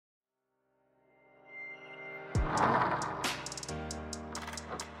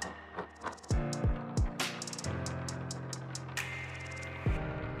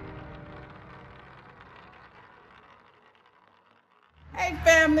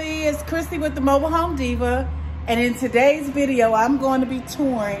family, it's Christy with the Mobile Home Diva, and in today's video I'm going to be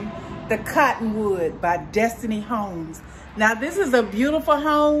touring the Cottonwood by Destiny Homes. Now this is a beautiful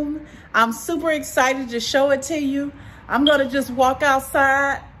home. I'm super excited to show it to you. I'm going to just walk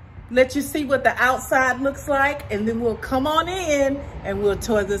outside, let you see what the outside looks like, and then we'll come on in and we'll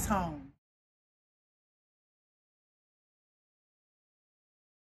tour this home.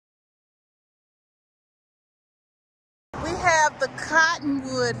 We have the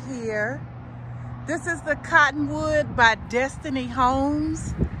Cottonwood here. This is the Cottonwood by Destiny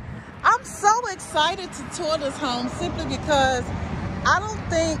Homes. I'm so excited to tour this home simply because I don't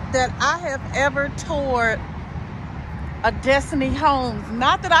think that I have ever toured a Destiny Homes.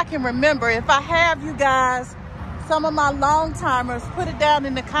 Not that I can remember. If I have, you guys, some of my long timers, put it down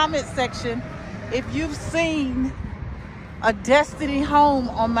in the comment section if you've seen a Destiny home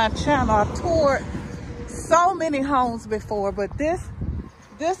on my channel. I've toured so many homes before, but this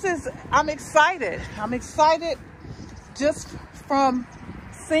is, I'm excited. I'm excited just from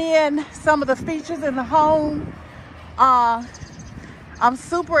seeing some of the features in the home. I'm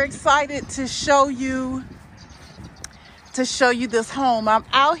super excited to show you this home. I'm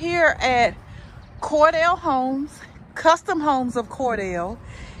out here at Cordelle Homes, Custom Homes of Cordelle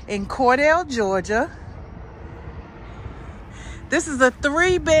in Cordelle, Georgia. This is a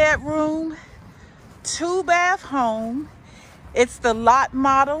 3-bedroom, 2-bath home. It's the lot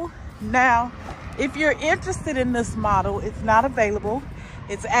model. Now, if you're interested in this model, it's not available.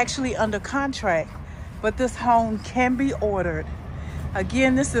 It's actually under contract, but this home can be ordered.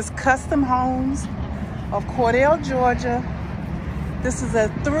 Again, this is Custom Homes of Cordelle, Georgia. This is a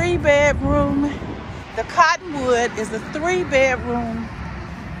 3-bedroom. The Cottonwood is a 3-bedroom,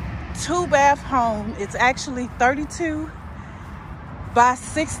 2-bath home. It's actually 32 by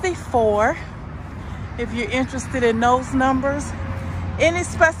 64. If you're interested in those numbers, any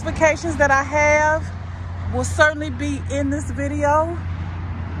specifications that I have will certainly be in this video.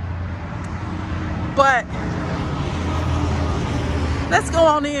 But let's go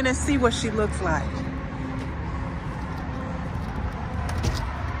on in and see what she looks like.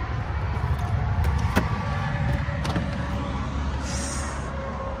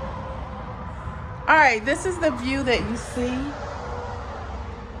 All right, this is the view that you see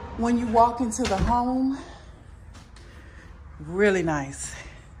when you walk into the home. Really nice,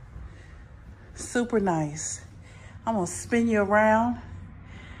 super nice. I'm gonna spin you around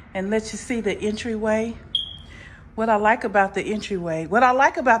and let you see the entryway. What I like about the entryway, what I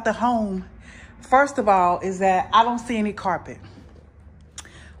like about the home, first of all, is that I don't see any carpet.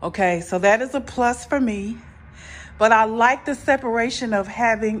 Okay, so that is a plus for me. But I like the separation of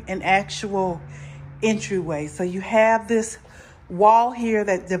having an actual entryway. So you have this wall here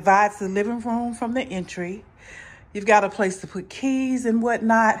that divides the living room from the entry. You've got a place to put keys and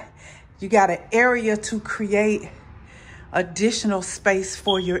whatnot. You got an area to create additional space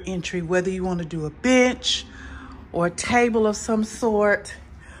for your entry, whether you want to do a bench or a table of some sort,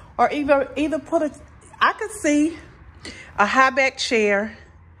 or either put I could see a high back chair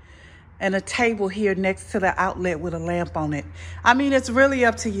and a table here next to the outlet with a lamp on it. I mean, it's really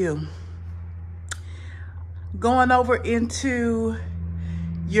up to you. Going over into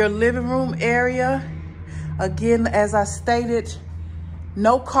your living room area, again, as I stated,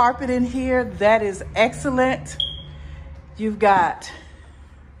 no carpet in here. That is excellent. You've got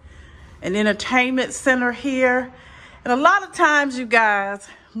an entertainment center here. And a lot of times, you guys,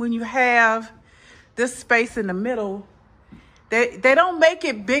 when you have this space in the middle, they don't make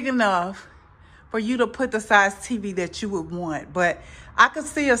it big enough for you to put the size TV that you would want. But I could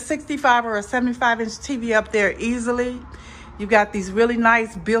see a 65 or a 75-inch TV up there easily. You've got these really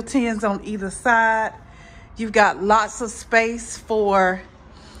nice built-ins on either side. You've got lots of space for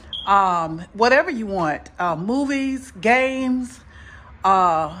whatever you want. Movies, games,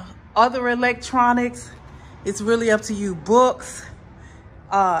 other electronics. It's really up to you. Books,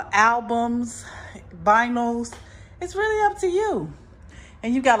 albums, vinyls. It's really up to you.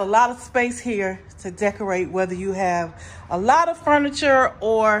 And you got a lot of space here to decorate, whether you have a lot of furniture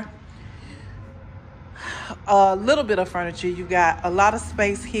or a little bit of furniture. You got a lot of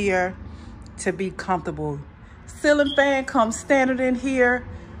space here to be comfortable. Ceiling fan comes standard in here.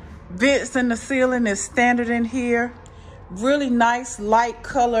 Vents in the ceiling is standard in here. Really nice light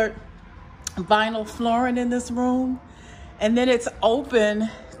colored vinyl flooring in this room. And then it's open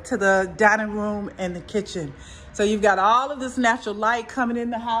to the dining room and the kitchen. So you've got all of this natural light coming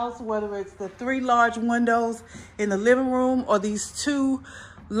in the house, whether it's the 3 large windows in the living room or these 2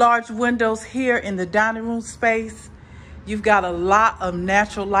 large windows here in the dining room space. You've got a lot of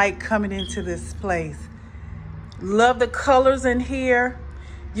natural light coming into this place. Love the colors in here.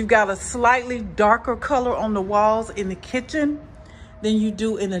 You've got a slightly darker color on the walls in the kitchen than you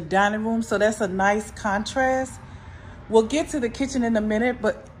do in the dining room. So that's a nice contrast. We'll get to the kitchen in a minute,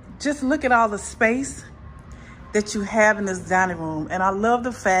 but just look at all the space that you have in this dining room. And I love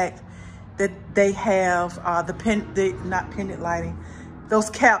the fact that they have not pendant lighting, those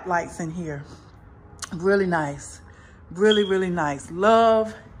cap lights in here. Really nice. Really, really nice.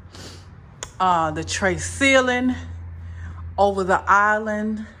 Love the tray ceiling over the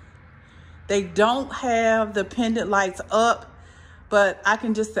island. They don't have the pendant lights up, but I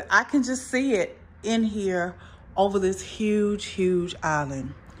can just see it in here over this huge, huge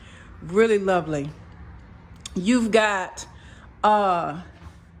island. Really lovely. You've got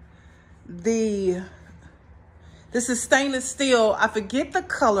this is stainless steel. I forget the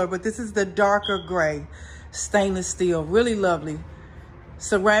color, but this is the darker gray stainless steel. Really lovely.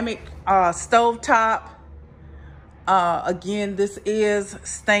 Ceramic stovetop. Again, this is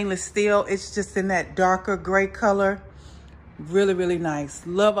stainless steel. It's just in that darker gray color. Really, really nice.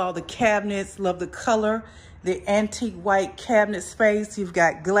 Love all the cabinets. Love the color. The antique white cabinet space. You've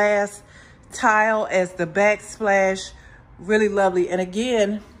got glass tile as the backsplash. Really lovely. And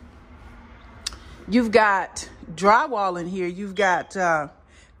again, you've got drywall in here. You've got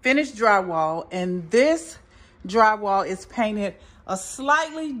finished drywall. And this drywall is painted a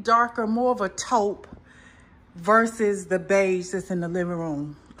slightly darker, more of a taupe versus the beige that's in the living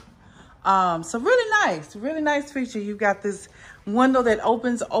room. So really nice feature. You've got this window that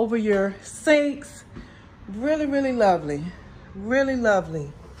opens over your sinks. Really, really lovely. Really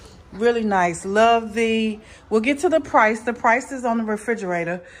lovely. Really nice. Love we'll get to the price. The price is on the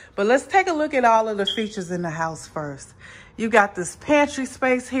refrigerator, but let's take a look at all of the features in the house first. You got this pantry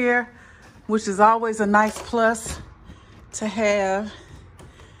space here, which is always a nice plus to have.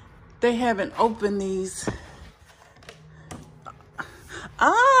 They haven't opened these.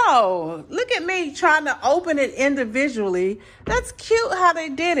 Oh, look at me trying to open it individually. That's cute how they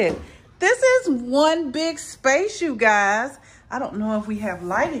did it. This is one big space, you guys. I don't know if we have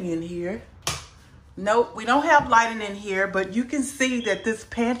lighting in here. Nope, we don't have lighting in here, but you can see that this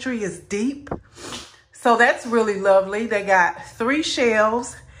pantry is deep. So that's really lovely. They got 3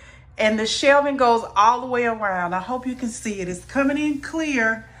 shelves and the shelving goes all the way around. I hope you can see it. It's coming in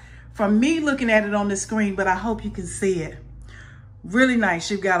clear from me looking at it on the screen, but I hope you can see it. Really nice.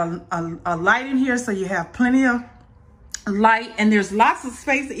 You've got a light in here, so you have plenty of light, and there's lots of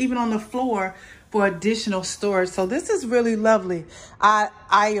space even on the floor for additional storage. So this is really lovely.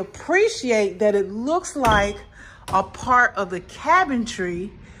 I appreciate that it looks like a part of the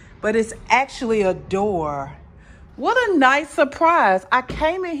cabinetry, but it's actually a door. What a nice surprise. I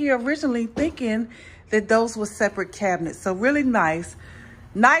came in here originally thinking that those were separate cabinets. So really nice.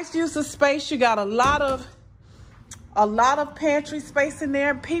 Nice use of space. You got a lot of pantry space in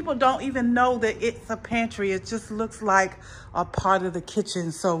there. People don't even know that it's a pantry. It just looks like a part of the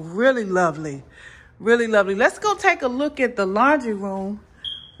kitchen. So really lovely. Really lovely. Let's go take a look at the laundry room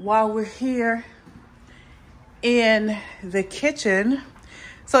while we're here in the kitchen.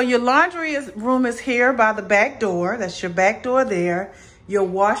 So your laundry room is here by the back door. That's your back door there. Your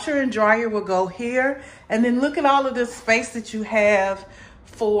washer and dryer will go here. And then look at all of this space that you have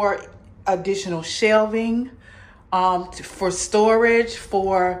for additional shelving, for storage,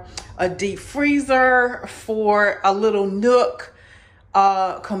 for a deep freezer, for a little nook,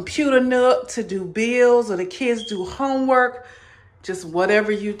 computer nook to do bills or the kids do homework, just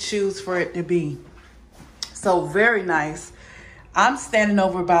whatever you choose for it to be. So very nice. I'm standing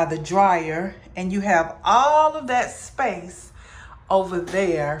over by the dryer, and you have all of that space over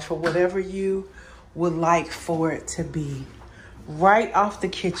there for whatever you would like for it to be. Right off the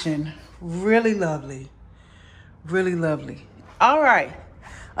kitchen. Really lovely. Really lovely. All right.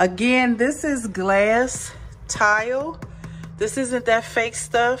 Again, this is glass tile. This isn't that fake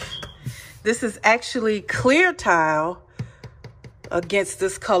stuff. This is actually clear tile against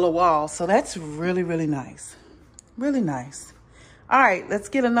this color wall. So that's really, really nice. Really nice. All right, let's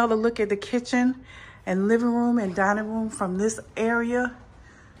get another look at the kitchen and living room and dining room from this area.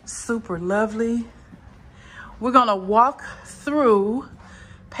 Super lovely. We're gonna walk through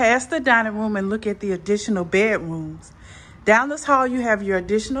past the dining room and look at the additional bedrooms. Down this hall, you have your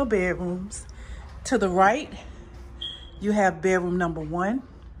additional bedrooms. To the right, you have bedroom number 1.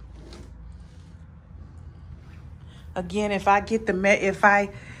 Again,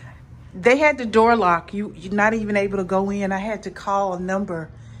 they had the door lock. You're not even able to go in. I had to call a number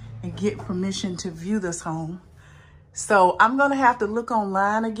and get permission to view this home. So I'm gonna have to look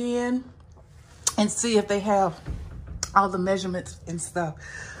online again and see if they have all the measurements and stuff.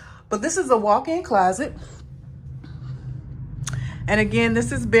 But this is a walk-in closet. And again,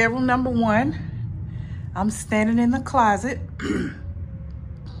 this is bedroom number 1. I'm standing in the closet.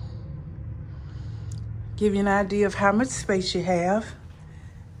 Give you an idea of how much space you have.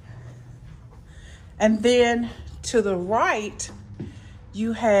 And then to the right,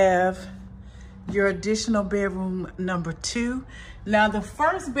 you have your additional bedroom number 2. Now the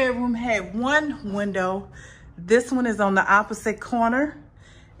first bedroom had 1 window. This one is on the opposite corner.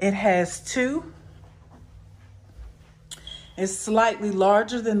 It has 2. It's slightly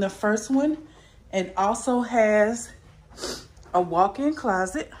larger than the first one. It also has a walk-in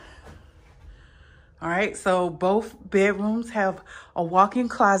closet. All right, so both bedrooms have a walk-in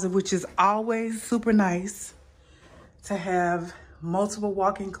closet, which is always super nice to have multiple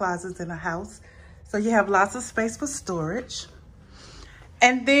walk-in closets in a house. So you have lots of space for storage.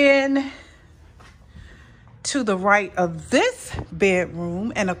 And then to the right of this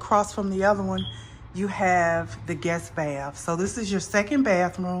bedroom and across from the other one, you have the guest bath. So this is your second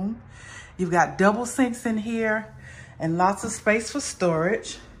bathroom. You've got double sinks in here and lots of space for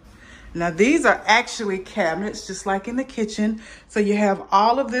storage. Now these are actually cabinets, just like in the kitchen. So you have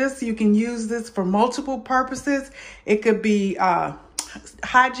all of this. You can use this for multiple purposes. It could be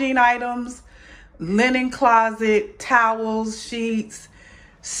hygiene items, linen closet, towels, sheets,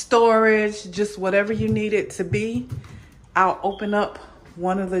 storage, just whatever you need it to be. I'll open up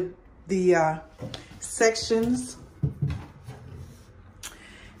one of the sections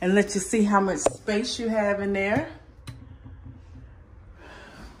and let you see how much space you have in there.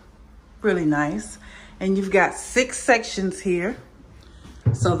 Really nice. And you've got 6 sections here.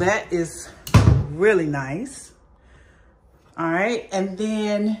 So that is really nice. All right. And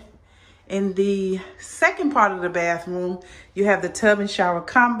then in the second part of the bathroom, you have the tub and shower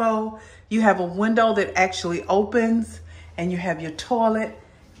combo. You have a window that actually opens and you have your toilet.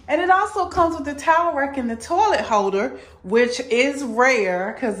 And it also comes with the towel rack and the toilet holder, which is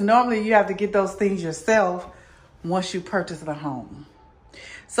rare because normally you have to get those things yourself once you purchase the home.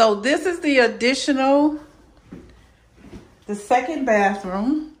 So this is the second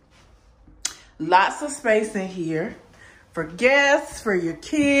bathroom. Lots of space in here for guests, for your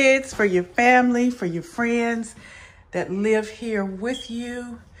kids, for your family, for your friends that live here with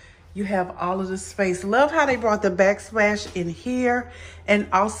you. You have all of the space. Love how they brought the backsplash in here, and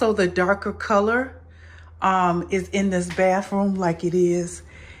also the darker color is in this bathroom like it is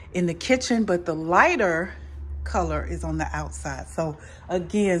in the kitchen, but the lighter color is on the outside. So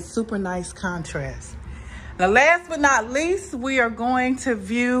again, super nice contrast. Now last but not least, we are going to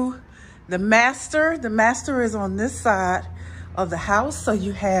view the master. The master is on this side of the house. So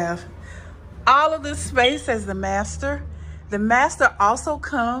you have all of this space as the master. The master also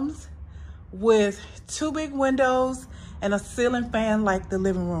comes with 2 big windows and a ceiling fan like the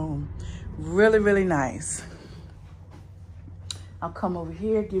living room. Really, really nice. I'll come over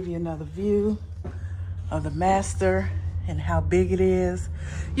here, give you another view of the master and how big it is.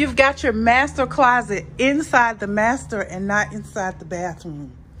 You've got your master closet inside the master and not inside the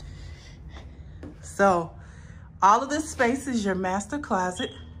bathroom. So all of this space is your master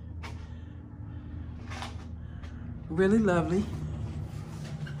closet. Really lovely.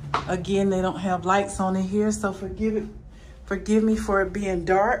 Again, they don't have lights on in here, so forgive me for it being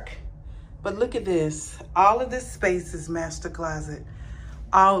dark. But look at this. All of this space is master closet.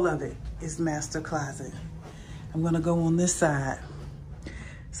 All of it is master closet. I'm gonna go on this side.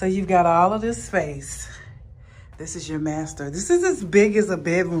 So you've got all of this space. This is your master. This is as big as a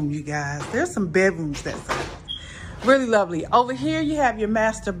bedroom, you guys. There's some bedrooms that size. Really lovely. Over here, you have your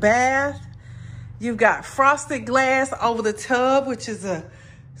master bath. You've got frosted glass over the tub, which is a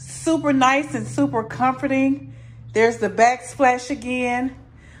super nice and super comforting. There's the backsplash again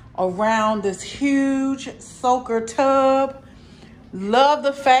around this huge soaker tub. Love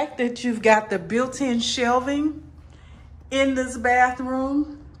the fact that you've got the built-in shelving in this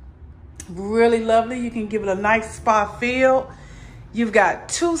bathroom. Really lovely. You can give it a nice spa feel. You've got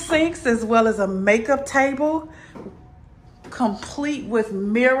 2 sinks as well as a makeup table, complete with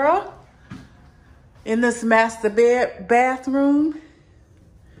mirror in this master bathroom.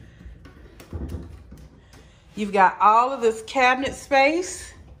 You've got all of this cabinet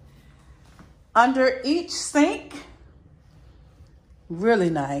space under each sink. Really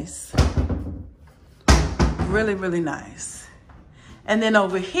nice. Really, really nice. And then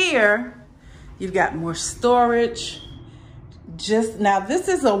over here, you've got more storage. Now this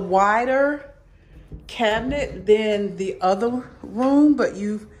is a wider cabinet than the other room, but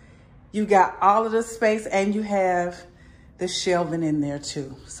you've got all of the space and you have the shelving in there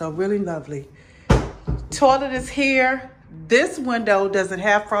too. So really lovely. Toilet is here. This window doesn't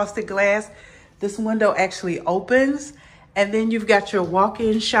have frosted glass. This window actually opens And then you've got your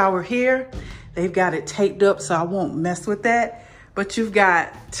walk-in shower here. They've got it taped up, so I won't mess with that. But you've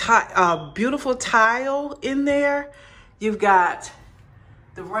got beautiful tile in there. You've got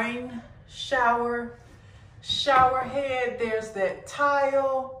the rain shower head. There's that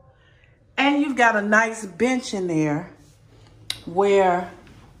tile. And you've got a nice bench in there where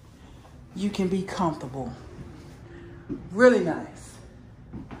you can be comfortable. Really nice.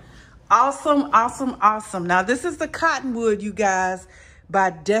 Awesome, awesome, awesome. Now this is the Cottonwood, you guys, by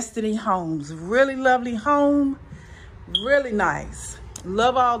Destiny Homes. Really lovely home, really nice.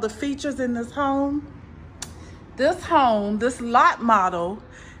 Love all the features in this home. This home, this lot model,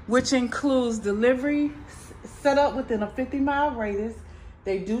 which includes delivery set up within a 50-mile radius.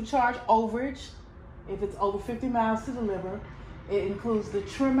 They do charge overage if it's over 50 miles to deliver. It includes the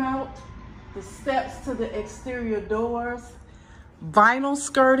trim out, the steps to the exterior doors, vinyl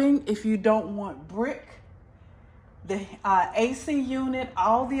skirting if you don't want brick, the AC unit,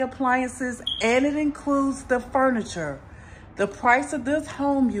 all the appliances, and it includes the furniture. The price of this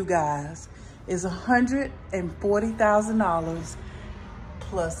home, you guys, is $140,000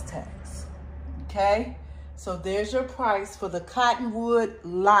 plus tax, okay? So there's your price for the Cottonwood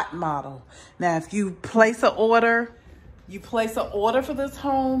lot model. Now, if you place an order, for this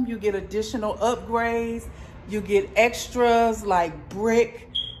home, you get additional upgrades. You get extras like brick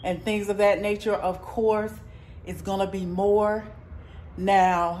and things of that nature. Of course, it's gonna be more.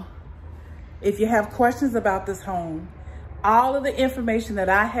 Now, if you have questions about this home, all of the information that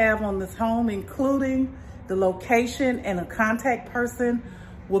I have on this home, including the location and a contact person,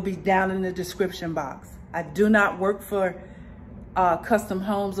 will be down in the description box. I do not work for Custom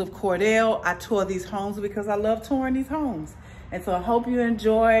Homes of Cordelle. I tour these homes because I love touring these homes. And so I hope you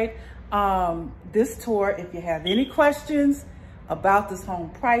enjoyed this tour. If you have any questions about this home,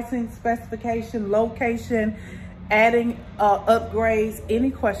 pricing, specification, location, adding upgrades,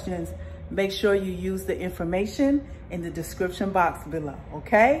 any questions, make sure you use the information in the description box below,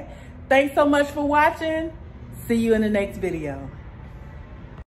 okay? Thanks so much for watching. See you in the next video.